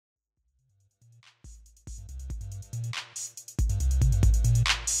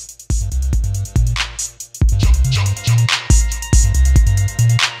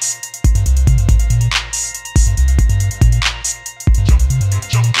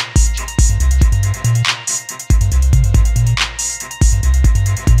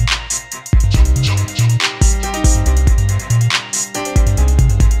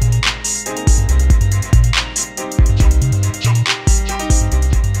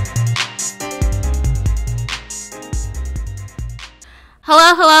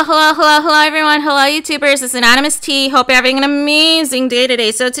Hello, everyone. Hello, YouTubers. It's Anonymous T. Hope you're having an amazing day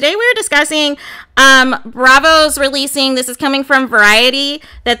today. So today we're discussing Bravo's releasing, this is coming from Variety,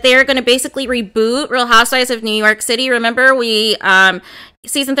 that they're going to basically reboot Real Housewives of New York City. Remember,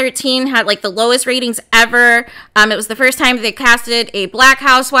 season 13 had like the lowest ratings ever. It was the first time they casted a black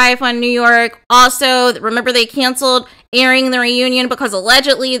housewife on New York. Also, remember they canceled airing the reunion because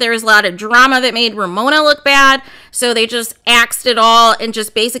allegedly there was a lot of drama that made Ramona look bad. So they just axed it all and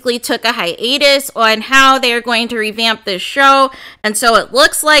just basically took a hiatus on how they're going to revamp this show. And so it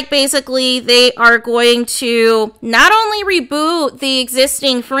looks like basically they are going to not only reboot the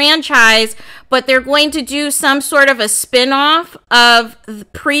existing franchise, but they're going to do some sort of a spin-off of the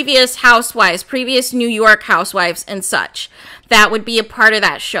previous housewives, previous New York housewives and such. That would be a part of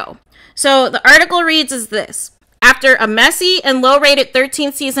that show. So the article reads as this. After a messy and low-rated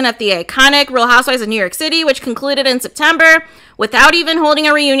 13th season of the iconic Real Housewives of New York City, which concluded in September without even holding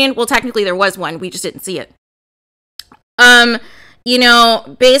a reunion, well, technically there was one, we just didn't see it.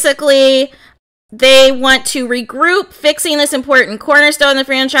 Basically, they want to regroup. Fixing this important cornerstone of the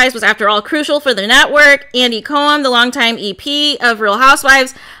franchise was, after all, crucial for the network. Andy Cohen, the longtime EP of Real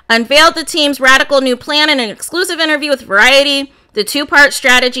Housewives, unveiled the team's radical new plan in an exclusive interview with Variety. The two-part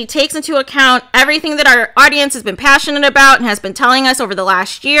strategy takes into account everything that our audience has been passionate about and has been telling us over the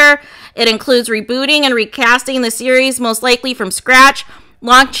last year. It includes rebooting and recasting the series, most likely from scratch,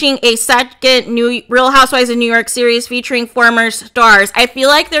 launching a second new Real Housewives of New York series featuring former stars. I feel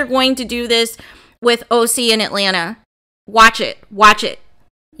like they're going to do this with OC in Atlanta. Watch it. Watch it.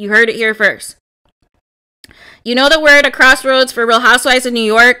 You heard it here first. You know that we're at a crossroads for Real Housewives of New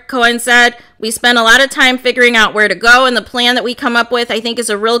York, Cohen said. We spent a lot of time figuring out where to go, and the plan that we come up with, I think, is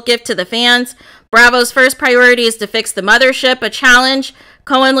a real gift to the fans. Bravo's first priority is to fix the mothership, a challenge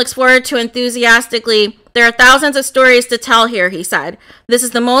Cohen looks forward to enthusiastically. There are thousands of stories to tell here, he said. This is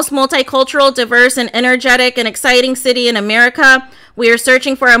the most multicultural, diverse, and energetic and exciting city in America. We are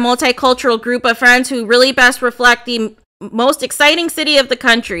searching for a multicultural group of friends who really best reflect the most exciting city of the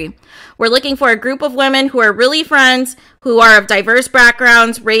country. We're looking for a group of women who are really friends, who are of diverse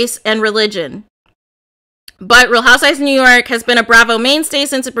backgrounds, race, and religion. But Real Housewives of New York has been a Bravo mainstay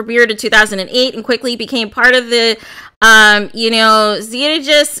since it premiered in 2008 and quickly became part of the,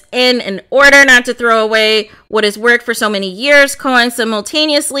 zeitgeist in an order not to throw away what has worked for so many years. Cohen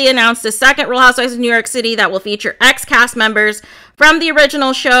simultaneously announced a second Real Housewives of New York City that will feature ex-cast members from the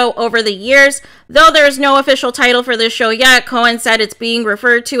original show over the years. Though there is no official title for this show yet, Cohen said it's being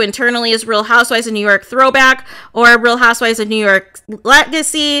referred to internally as Real Housewives of New York Throwback or Real Housewives of New York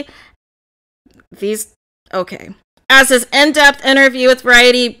Legacy. Okay. As his in-depth interview with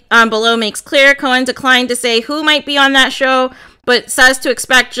Variety below makes clear, Cohen declined to say who might be on that show, but says to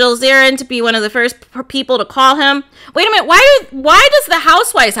expect Jill Zarin to be one of the first people to call him. Wait a minute, why does the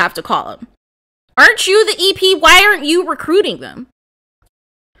Housewives have to call him? Aren't you the EP? Why aren't you recruiting them?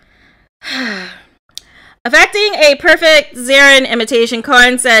 Affecting a perfect Zarin imitation,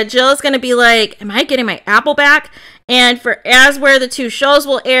 Cohen said Jill is going to be like, am I getting my apple back? And for as where the two shows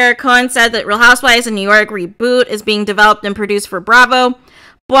will air, Cohen said that Real Housewives in New York reboot is being developed and produced for Bravo,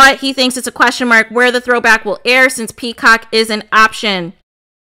 but he thinks it's a question mark where the throwback will air since Peacock is an option.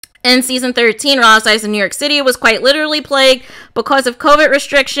 In season 13, Real Housewives in New York City was quite literally plagued because of COVID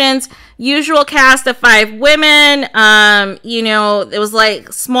restrictions. Usual cast of 5 women. It was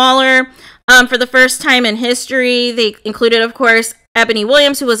like smaller. For the first time in history, they included, of course, Ebony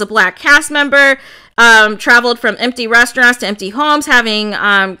Williams, who was a black cast member, traveled from empty restaurants to empty homes, having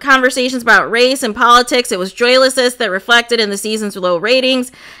conversations about race and politics. It was joylessness that reflected in the season's low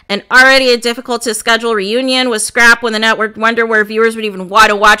ratings. And already a difficult to schedule reunion was scrapped when the network wondered where viewers would even want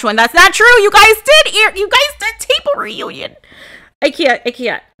to watch one. That's not true. You guys did tape a reunion. I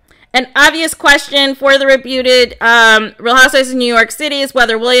can't. An obvious question for the rebooted Real Housewives of New York City is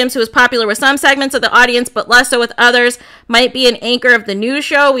whether Williams, who is popular with some segments of the audience but less so with others, might be an anchor of the new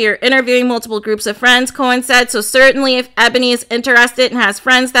show. We are interviewing multiple groups of friends, Cohen said, so certainly if Ebony is interested and has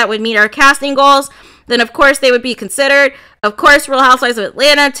friends that would meet our casting goals, then of course they would be considered. Of course, Real Housewives of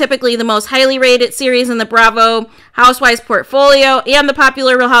Atlanta, typically the most highly rated series in the Bravo Housewives portfolio, and the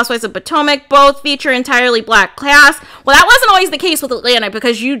popular Real Housewives of Potomac, both feature entirely black cast. Well, that wasn't always the case with Atlanta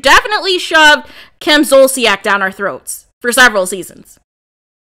because you definitely shoved Kim Zolciak down our throats for several seasons.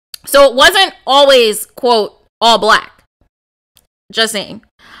 So it wasn't always, quote, all black. Just saying.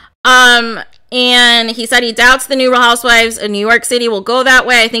 And he said he doubts the new Real Housewives of New York City will go that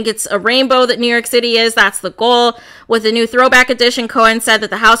way. I think it's a rainbow that New York City is. That's the goal. With the new Throwback edition, Cohen said that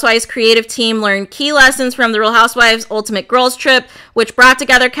the Housewives creative team learned key lessons from the Real Housewives Ultimate Girls Trip, which brought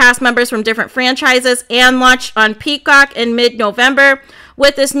together cast members from different franchises and launched on Peacock in mid-November.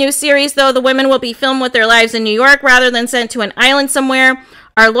 With this new series, though, the women will be filmed with their lives in New York rather than sent to an island somewhere.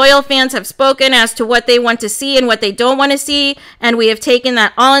 Our loyal fans have spoken as to what they want to see and what they don't want to see, and we have taken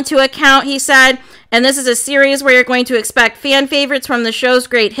that all into account, he said. And this is a series where you're going to expect fan favorites from the show's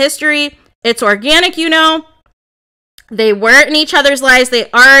great history. It's organic, you know. They were in each other's lives. They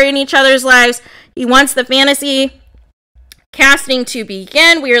are in each other's lives. He wants the fantasy casting to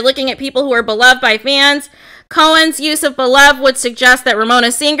begin. We are looking at people who are beloved by fans. Cohen's use of beloved would suggest that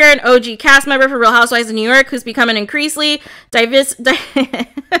Ramona Singer, an OG cast member for Real Housewives of New York, who's become an increasingly divisive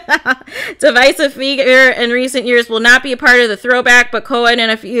figure in recent years, will not be a part of the throwback, but Cohen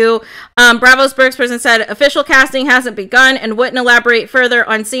and a few Bravo spokesperson said official casting hasn't begun and wouldn't elaborate further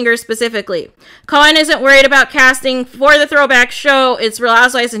on Singer specifically. Cohen isn't worried about casting for the throwback show. It's Real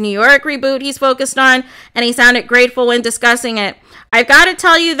Housewives of New York reboot he's focused on, and he sounded grateful when discussing it. I've got to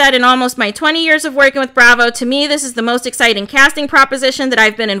tell you that in almost my 20 years of working with Bravo, to me, this is the most exciting casting proposition that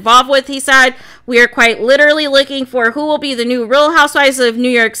I've been involved with, he said. We are quite literally looking for who will be the new Real Housewives of New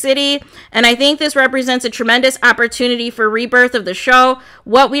York City, and I think this represents a tremendous opportunity for rebirth of the show.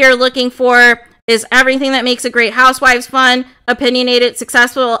 What we are looking for is everything that makes a great Housewives fun, opinionated,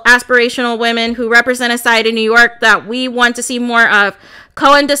 successful, aspirational women who represent a side of New York that we want to see more of.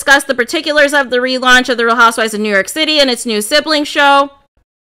 Cohen discussed the particulars of the relaunch of the Real Housewives of New York City and its new sibling show,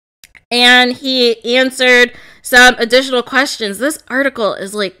 and he answered some additional questions. This article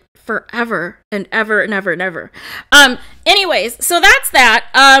is like forever and ever and ever and ever. Anyways, so that's that.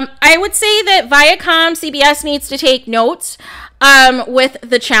 I would say that Viacom, CBS needs to take notes with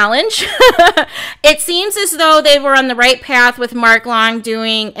the challenge. It seems as though they were on the right path with Mark Long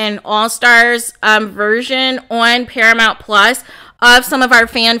doing an All-Stars version on Paramount Plus of some of our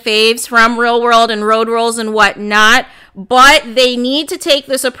fan faves from Real World and Road Rules and whatnot, but they need to take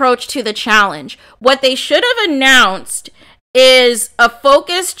this approach to the challenge. What they should have announced is a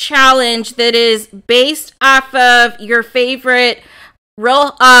focused challenge that is based off of your favorite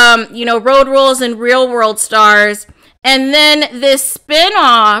Road Rules and Real World stars, and then this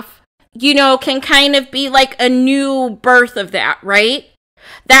spin-off, can kind of be like a new birth of that, right?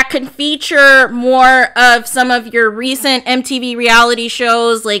 That can feature more of some of your recent MTV reality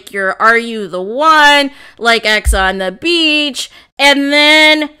shows, like your Are You the One, like X on the Beach, and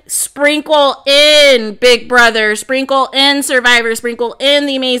then sprinkle in Big Brother, sprinkle in Survivor, sprinkle in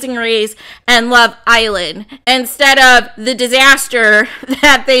The Amazing Race, and Love Island, instead of the disaster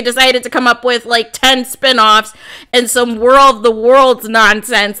that they decided to come up with, like 10 spinoffs and some the world's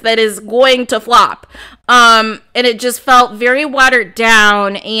nonsense that is going to flop. And it just felt very watered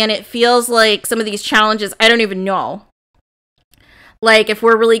down, and it feels like some of these challenges, I don't even know. Like, if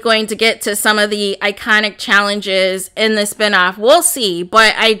we're really going to get to some of the iconic challenges in the spinoff, we'll see.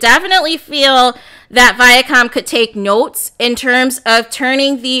 But I definitely feel that Viacom could take notes in terms of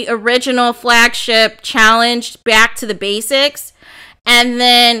turning the original flagship challenge back to the basics, and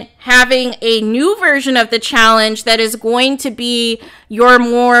then having a new version of the challenge that is going to be your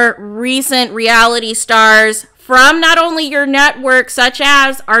more recent reality stars from not only your network, such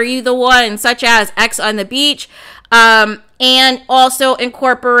as Are You the One, such as X on the Beach, and also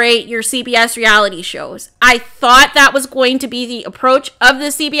incorporate your CBS reality shows. I thought that was going to be the approach of the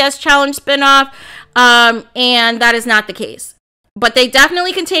CBS Challenge spinoff, and that is not the case. But they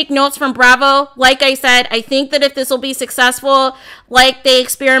definitely can take notes from Bravo. Like I said, I think that if this will be successful, like they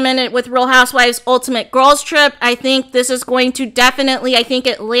experimented with Real Housewives Ultimate Girls Trip, I think this is going to definitely, I think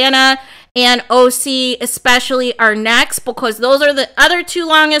Atlanta and OC especially are next, because those are the other two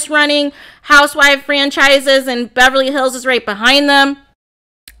longest running Housewife franchises, and Beverly Hills is right behind them,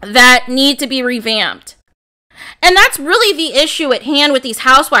 that need to be revamped. And that's really the issue at hand with these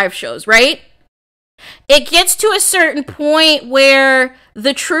Housewife shows, right? It gets to a certain point where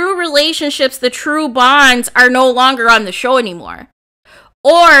the true relationships, the true bonds are no longer on the show anymore.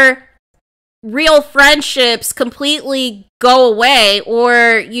 Or real friendships completely go away,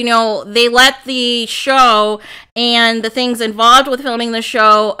 or, they let the show and the things involved with filming the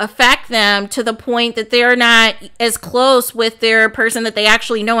show affect them to the point that they're not as close with their person that they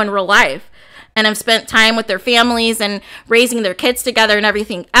actually know in real life and have spent time with their families and raising their kids together and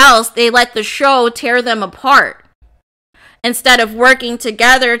everything else. They let the show tear them apart. instead of working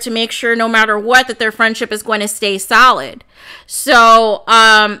together to make sure no matter what that their friendship is going to stay solid. So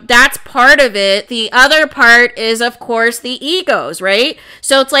that's part of it. The other part is, of course, the egos, right?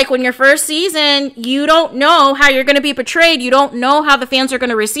 So it's like when your first season, you don't know how you're going to be portrayed. You don't know how the fans are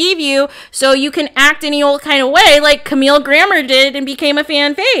going to receive you. So you can act any old kind of way like Camille Grammer did and became a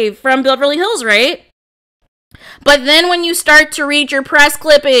fan fave from Beverly Hills, right? But then when you start to read your press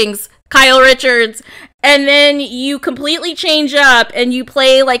clippings, Kyle Richards, and then you completely change up and you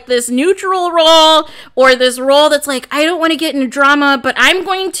play like this neutral role or this role that's like, I don't want to get into drama, but I'm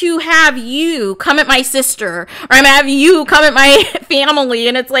going to have you come at my sister, or I'm going to have you come at my family.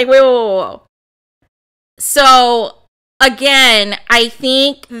 And it's like, whoa. So again, I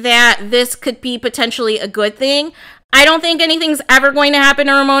think that this could be potentially a good thing. I don't think anything's ever going to happen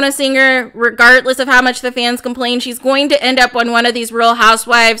to Ramona Singer, regardless of how much the fans complain. She's going to end up on one of these Real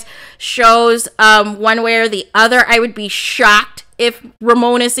Housewives shows one way or the other. I would be shocked if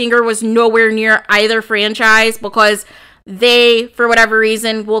Ramona Singer was nowhere near either franchise, because they, for whatever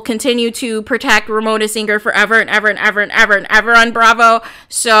reason, will continue to protect Ramona Singer forever and ever and ever and ever and ever on Bravo.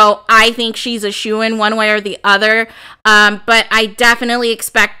 So I think she's a shoo-in one way or the other. But I definitely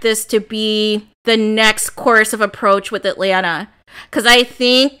expect this to be the next course of approach with Atlanta, because I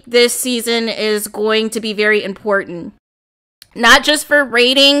think this season is going to be very important, not just for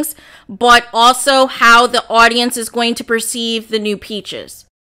ratings, but also how the audience is going to perceive the new Peaches.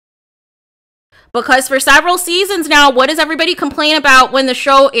 Because for several seasons now, what does everybody complain about when the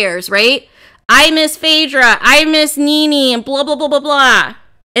show airs, right? I miss Phaedra, I miss Nene, and blah, blah, blah, blah, blah.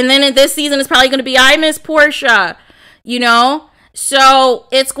 And then in this season, it's probably going to be, I miss Portia, you know? So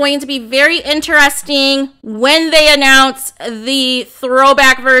it's going to be very interesting when they announce the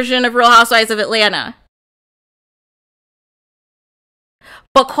throwback version of Real Housewives of Atlanta.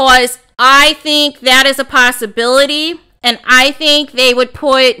 Because I think that is a possibility. And I think they would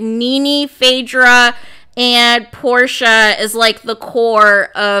put Nene, Phaedra, and Portia as like the core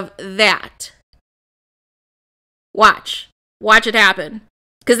of that. Watch it happen.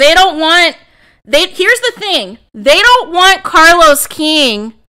 Because they don't want... here's the thing. They don't want Carlos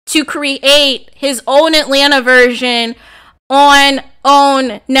King to create his own Atlanta version on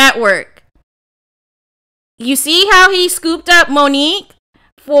OWN network. You see how he scooped up Monique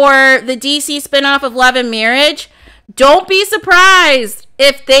for the DC spinoff of Love and Marriage? Don't be surprised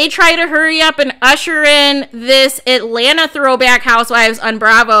if they try to hurry up and usher in this Atlanta throwback Housewives on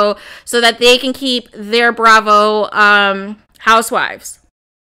Bravo so that they can keep their Bravo Housewives.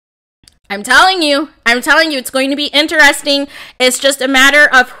 I'm telling you, it's going to be interesting. It's just a matter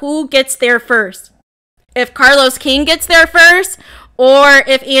of who gets there first. If Carlos King gets there first, or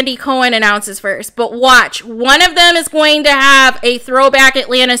if Andy Cohen announces first. But watch, one of them is going to have a throwback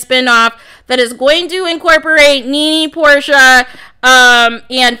Atlanta spinoff that is going to incorporate Nene, Portia,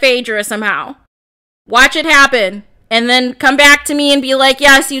 and Phaedra somehow. Watch it happen. And then come back to me and be like,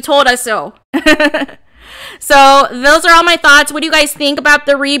 yes, you told us so. So those are all my thoughts. What do you guys think about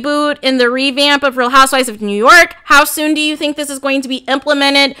the reboot and the revamp of Real Housewives of New York? How soon do you think this is going to be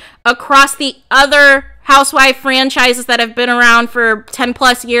implemented across the other Housewife franchises that have been around for 10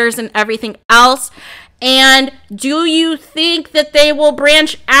 plus years and everything else? And do you think that they will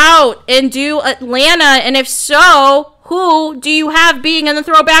branch out and do Atlanta? And if so, who do you have being in the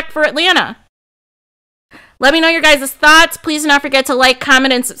throwback for Atlanta? Let me know your guys' thoughts. Please do not forget to like,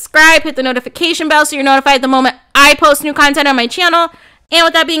 comment, and subscribe. Hit the notification bell so you're notified the moment I post new content on my channel. And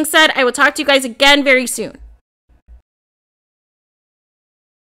with that being said, I will talk to you guys again very soon.